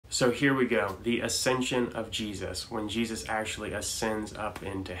So here we go, the ascension of Jesus, when Jesus actually ascends up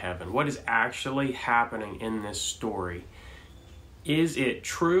into heaven. What is actually happening in this story? Is it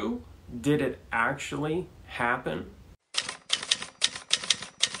true? Did it actually happen?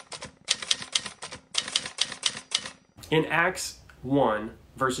 In Acts 1,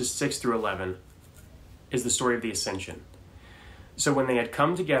 verses 6 through 11, is the story of the ascension. So when they had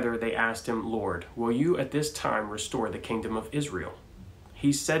come together, they asked him, "Lord, will you at this time restore the kingdom of Israel?"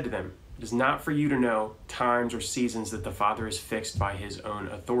 He said to them, "It is not for you to know times or seasons that the Father has fixed by his own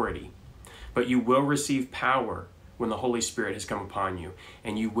authority. But you will receive power when the Holy Spirit has come upon you,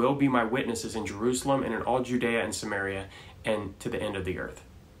 and you will be my witnesses in Jerusalem and in all Judea and Samaria and to the end of the earth."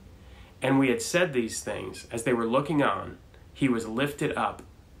 And we had said these things. As they were looking on, he was lifted up,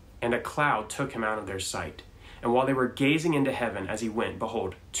 and a cloud took him out of their sight. And while they were gazing into heaven as he went,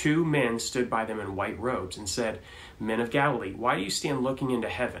 behold, 2 men stood by them in white robes and said, "Men of Galilee, why do you stand looking into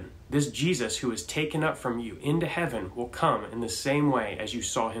heaven? This Jesus who is taken up from you into heaven will come in the same way as you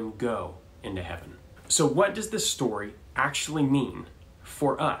saw him go into heaven." So what does this story actually mean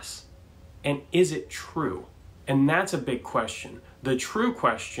for us? And is it true? And that's a big question. The true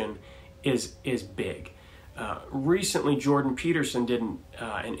question is big. Recently, Jordan Peterson did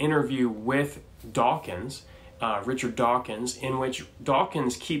an interview with Dawkins, Richard Dawkins, in which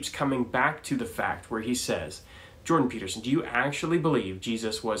Dawkins keeps coming back to the fact where he says, "Jordan Peterson, do you actually believe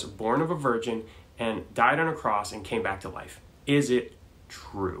Jesus was born of a virgin and died on a cross and came back to life? Is it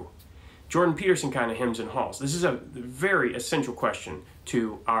true?" Jordan Peterson kind of hems and haws. This is a very essential question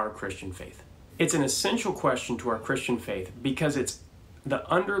to our Christian faith. It's an essential question to our Christian faith because the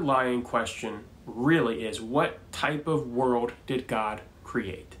underlying question really is, what type of world did God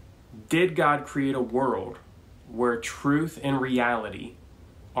create? Did God create a world where truth and reality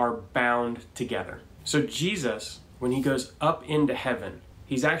are bound together? So Jesus, when he goes up into heaven,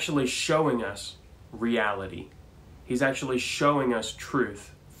 he's actually showing us reality. He's actually showing us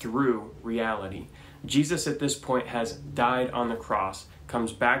truth through reality. Jesus at this point has died on the cross,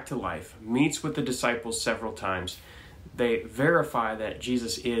 comes back to life, meets with the disciples several times. They verify that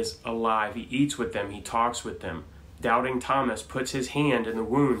Jesus is alive. He eats with them. He talks with them. Doubting Thomas puts his hand in the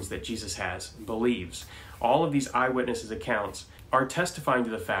wounds that Jesus has and believes. All of these eyewitnesses' accounts are testifying to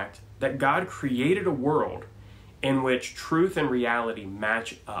the fact that God created a world in which truth and reality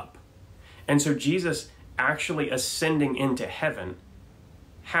match up. And so Jesus actually ascending into heaven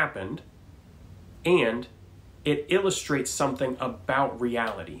happened, and it illustrates something about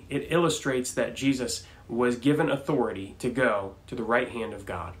reality. It illustrates that Jesus was given authority to go to the right hand of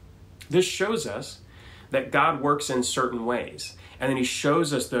God. This shows us that God works in certain ways, and then he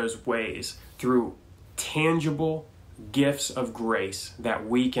shows us those ways through tangible gifts of grace that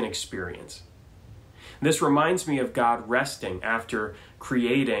we can experience. This reminds me of God resting after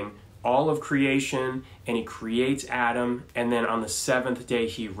creating all of creation, and he creates Adam, and then on the 7th day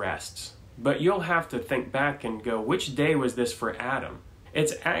he rests. But you'll have to think back and go, which day was this for Adam?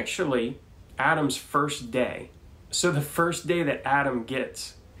 It's actually Adam's first day. So the first day that Adam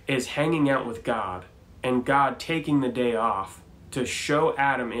gets is hanging out with God, and God taking the day off to show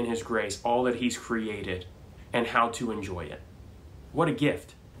Adam in his grace all that he's created and how to enjoy it. What a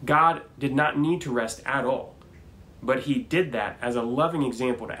gift. God did not need to rest at all, but he did that as a loving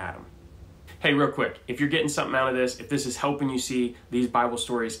example to Adam. Hey, real quick, if you're getting something out of this, if this is helping you see these Bible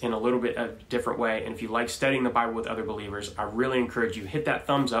stories in a little bit of a different way, and if you like studying the Bible with other believers, I really encourage you, hit that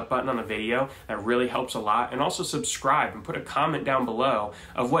thumbs up button on the video. That really helps a lot. And also subscribe and put a comment down below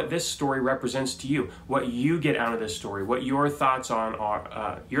of what this story represents to you, what you get out of this story, what your thoughts are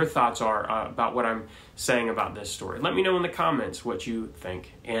about what I'm saying about this story. Let me know in the comments what you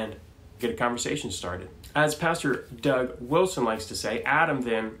think and get a conversation started. As Pastor Doug Wilson likes to say, Adam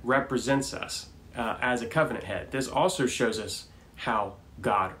then represents us as a covenant head. This also shows us how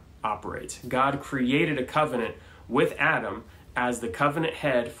God operates. God created a covenant with Adam as the covenant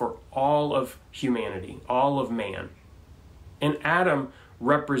head for all of humanity, all of man. And Adam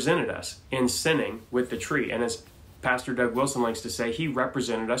represented us in sinning with the tree. And as Pastor Doug Wilson likes to say, he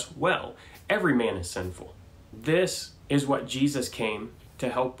represented us well. Every man is sinful. This is what Jesus came to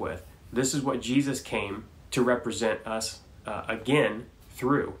help with. This is what Jesus came to represent us again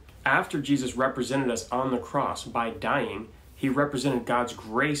through. After Jesus represented us on the cross by dying, he represented God's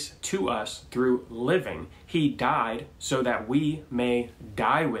grace to us through living. He died so that we may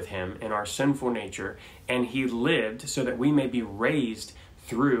die with him in our sinful nature, and he lived so that we may be raised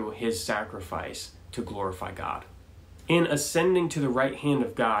through his sacrifice to glorify God. In ascending to the right hand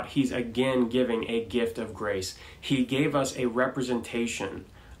of God, he's again giving a gift of grace. He gave us a representation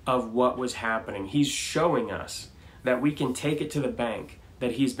of what was happening. He's showing us that we can take it to the bank,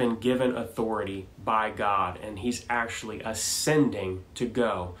 that he's been given authority by God, and he's actually ascending to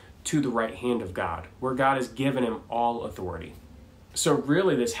go to the right hand of God, where God has given him all authority. So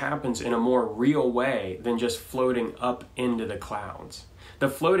really this happens in a more real way than just floating up into the clouds. The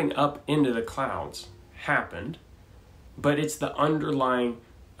floating up into the clouds happened, but it's the underlying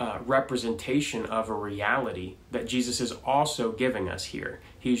representation of a reality that Jesus is also giving us here.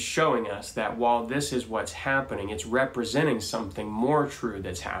 He's showing us that while this is what's happening, it's representing something more true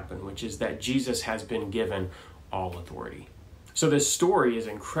that's happened, which is that Jesus has been given all authority. So this story is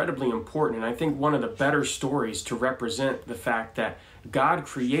incredibly important, and I think one of the better stories to represent the fact that God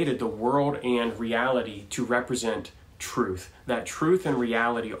created the world and reality to represent truth, that truth and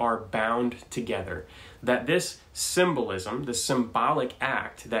reality are bound together, that this symbolism, the symbolic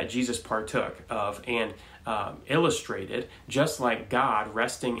act that Jesus partook of and illustrated, just like God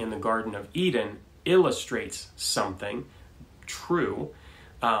resting in the Garden of Eden illustrates something true,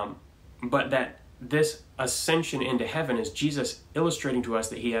 but that this ascension into heaven is Jesus illustrating to us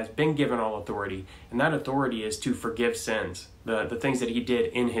that he has been given all authority, and that authority is to forgive sins. The things that he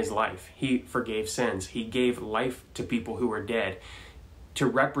did in his life. He forgave sins. He gave life to people who were dead to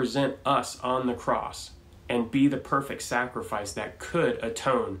represent us on the cross and be the perfect sacrifice that could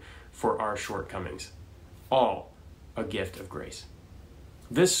atone for our shortcomings. All a gift of grace.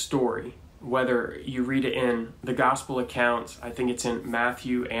 This story, whether you read it in the gospel accounts, I think it's in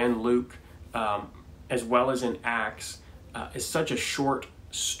Matthew and Luke, as well as in Acts, is such a short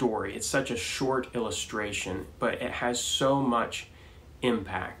story. It's such a short illustration, but it has so much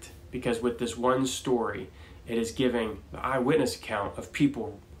impact because with this one story, it is giving the eyewitness account of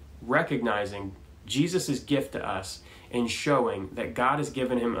people recognizing Jesus' gift to us and showing that God has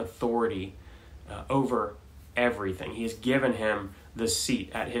given him authority over everything. He has given him the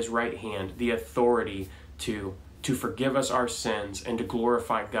seat at his right hand, the authority to forgive us our sins and to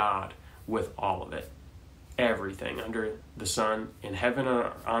glorify God with all of it. Everything under the sun, in heaven and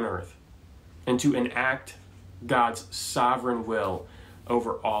on earth, and to enact God's sovereign will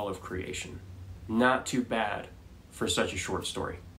over all of creation. Not too bad for such a short story.